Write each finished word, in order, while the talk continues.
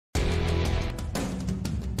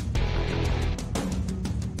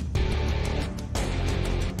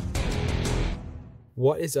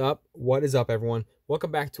What is up? What is up, everyone?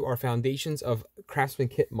 Welcome back to our Foundations of Craftsman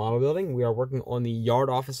Kit model building. We are working on the Yard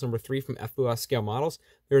Office number 3 from FOS Scale Models.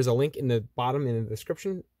 There is a link in the bottom in the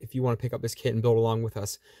description if you want to pick up this kit and build along with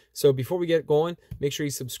us. So before we get going, make sure you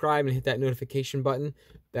subscribe and hit that notification button.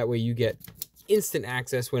 That way you get instant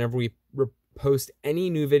access whenever we post any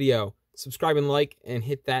new video. Subscribe and like and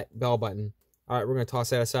hit that bell button. All right, we're going to toss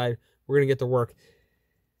that aside. We're going to get to work.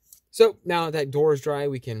 So now that door is dry,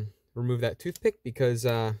 we can remove that toothpick because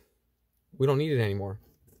we don't need it anymore.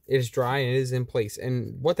 It is dry and it is in place.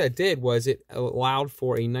 And what that did was it allowed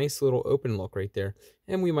for a nice little open look right there.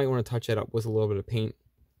 And we might want to touch that up with a little bit of paint.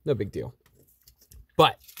 No big deal.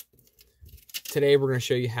 But today we're going to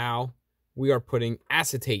show you how we are putting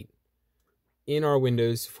acetate in our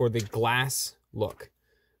windows for the glass look.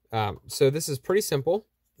 So this is pretty simple.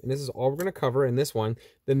 And this is all we're going to cover in this one.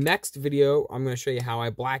 The next video, I'm going to show you how I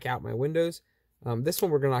black out my windows. This one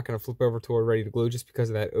we're not going to flip over to a ready to glue just because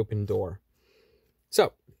of that open door.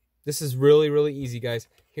 So this is really, really easy, guys.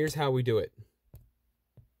 Here's how we do it.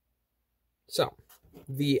 So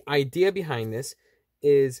the idea behind this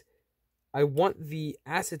is I want the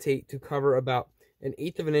acetate to cover about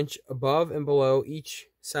 1/8 of an inch above and below each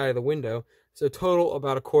side of the window. So total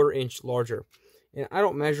about 1/4 inch larger. And I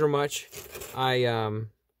don't measure much. I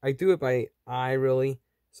do it by eye, really.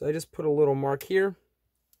 So I just put a little mark here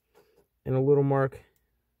and a little mark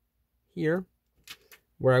here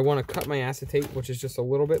where I want to cut my acetate, which is just a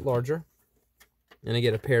little bit larger. And I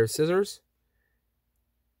get a pair of scissors.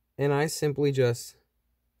 And I simply just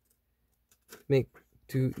make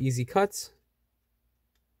 2 easy cuts.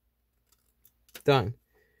 Done.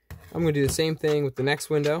 I'm going to do the same thing with the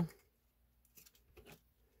next window.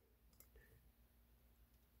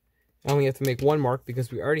 I only have to make 1 mark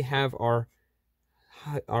because we already have our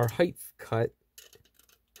height cut.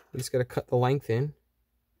 We just got to cut the length in.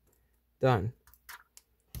 Done.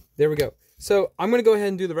 There we go. So I'm going to go ahead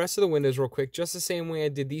and do the rest of the windows real quick, just the same way I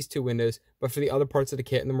did these 2 windows, but for the other parts of the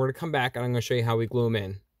kit. And then we're going to come back and I'm going to show you how we glue them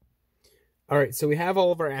in. All right, so we have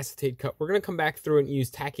all of our acetate cut. We're going to come back through and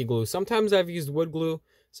use tacky glue. Sometimes I've used wood glue.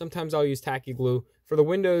 Sometimes I'll use tacky glue. For the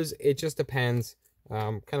windows, it just depends.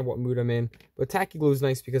 Kind of what mood I'm in, but tacky glue is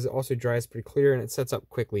nice because it also dries pretty clear and it sets up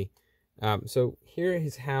quickly. So here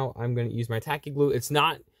is how I'm going to use my tacky glue. It's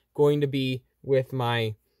not going to be with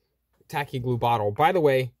my tacky glue bottle. By the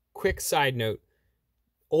way, quick side note,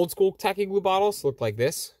 old school tacky glue bottles looked like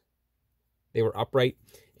this. They were upright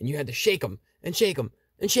and you had to shake them and shake them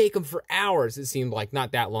and shake them for hours. It seemed like,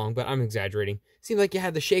 not that long, but I'm exaggerating. It seemed like you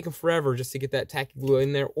had to shake them forever just to get that tacky glue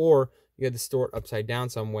in there, or you had to store it upside down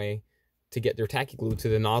some way to get their tacky glue to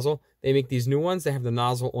the nozzle. They make these new ones that have the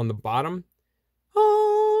nozzle on the bottom.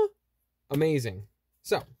 Ah, amazing.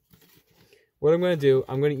 So what I'm going to do,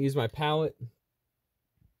 I'm going to use my palette,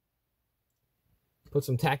 put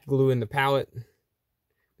some tacky glue in the palette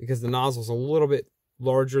because the nozzle's a little bit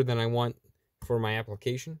larger than I want for my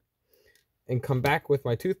application, and come back with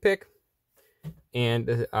my toothpick, and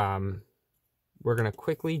we're going to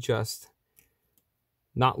quickly just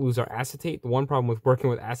not lose our acetate. The one problem with working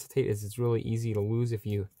with acetate is it's really easy to lose if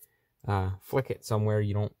you flick it somewhere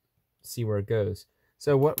you don't see where it goes.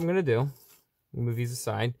 So what I'm going to do, move these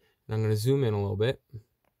aside, and I'm going to zoom in a little bit,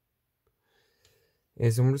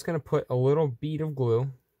 is I'm just going to put a little bead of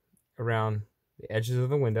glue around the edges of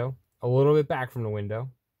the window, a little bit back from the window.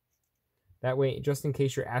 That way, just in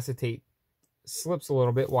case your acetate slips a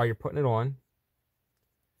little bit while you're putting it on,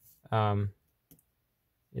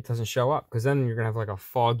 it doesn't show up, because then you're going to have like a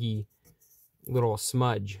foggy little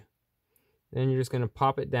smudge. Then you're just going to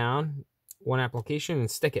pop it down, 1 application, and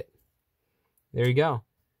stick it. There you go.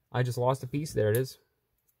 I just lost a piece. There it is.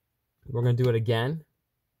 We're going to do it again.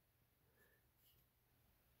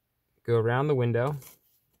 Go around the window,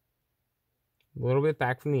 a little bit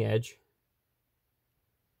back from the edge.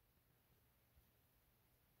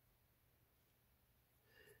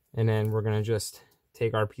 And then we're going to just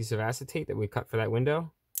take our piece of acetate that we cut for that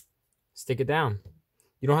window, stick it down.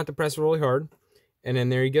 You don't have to press really hard. And then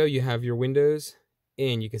there you go. You have your windows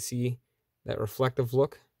in. You can see that reflective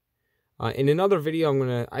look. In another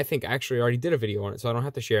video, I think actually I already did a video on it, so I don't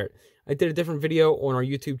have to share it. I did a different video on our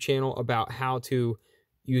YouTube channel about how to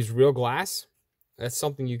use real glass. That's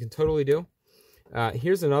something you can totally do.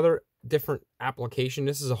 Here's another different application.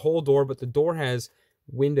 This is a whole door, but the door has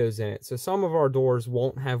windows in it. So some of our doors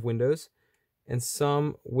won't have windows and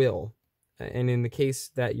some will. And in the case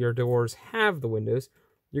that your doors have the windows,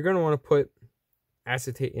 you're going to want to put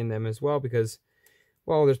acetate in them as well because,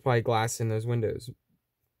 well, there's probably glass in those windows.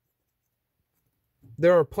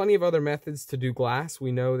 There are plenty of other methods to do glass.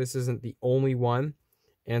 We know this isn't the only one.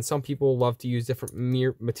 And some people love to use different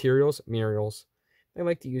materials. I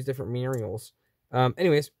like to use different materials.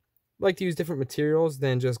 Anyways, I like to use different materials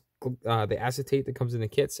than just the acetate that comes in the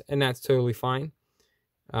kits, and that's totally fine.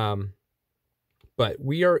 But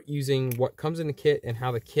we are using what comes in the kit and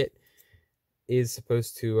how the kit is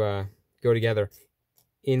supposed to go together.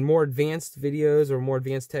 In more advanced videos or more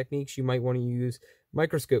advanced techniques, you might want to use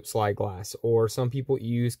microscope slide glass, or some people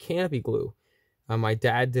use canopy glue. My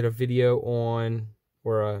dad did a video on,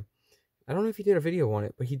 or I don't know if he did a video on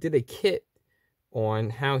it, but he did a kit on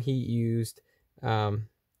how he used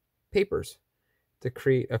papers to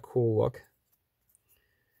create a cool look.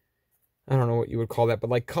 I don't know what you would call that, but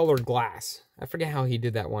like colored glass. I forget how he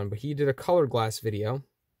did that one, but he did a colored glass video.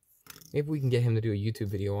 Maybe we can get him to do a YouTube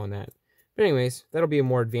video on that. But anyways, that'll be a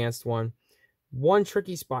more advanced one. One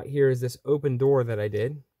tricky spot here is this open door that I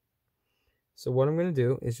did. So what I'm going to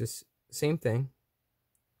do is just same thing.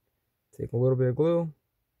 Take a little bit of glue,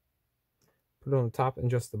 put it on the top and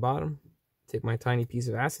just the bottom. Take my tiny piece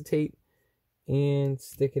of acetate and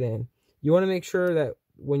stick it in. You want to make sure that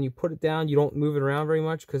when you put it down, you don't move it around very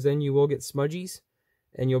much, because then you will get smudgies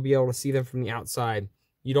and you'll be able to see them from the outside.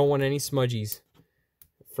 You don't want any smudgies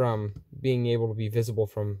from being able to be visible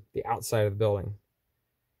from the outside of the building.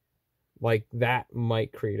 Like that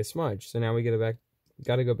might create a smudge. So now we got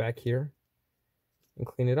to go back here and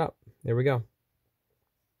clean it up. There we go.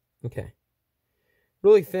 Okay.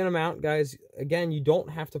 Really thin amount, guys. Again, you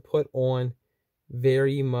don't have to put on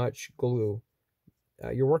very much glue.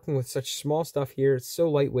 You're working with such small stuff here. It's so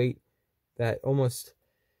lightweight that almost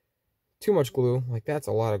too much glue. Like, that's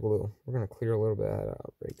a lot of glue. We're going to clear a little bit of that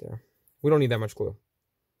out right there. We don't need that much glue.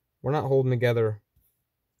 We're not holding together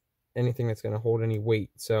anything that's going to hold any weight.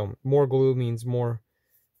 So more glue means more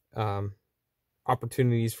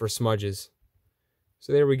opportunities for smudges.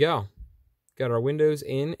 So there we go. Got our windows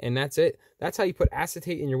in, and that's it. That's how you put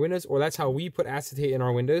acetate in your windows, or that's how we put acetate in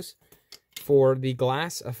our windows for the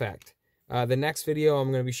glass effect. The next video,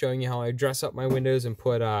 I'm going to be showing you how I dress up my windows and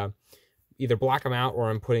put either black them out, or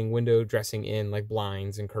I'm putting window dressing in, like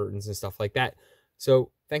blinds and curtains and stuff like that.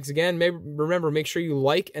 So thanks again. Remember, make sure you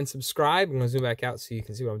like and subscribe. I'm going to zoom back out so you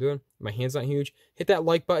can see what I'm doing. My hand's not huge. Hit that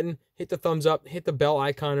like button. Hit the thumbs up. Hit the bell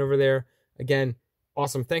icon over there. Again,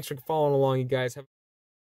 awesome. Thanks for following along, you guys.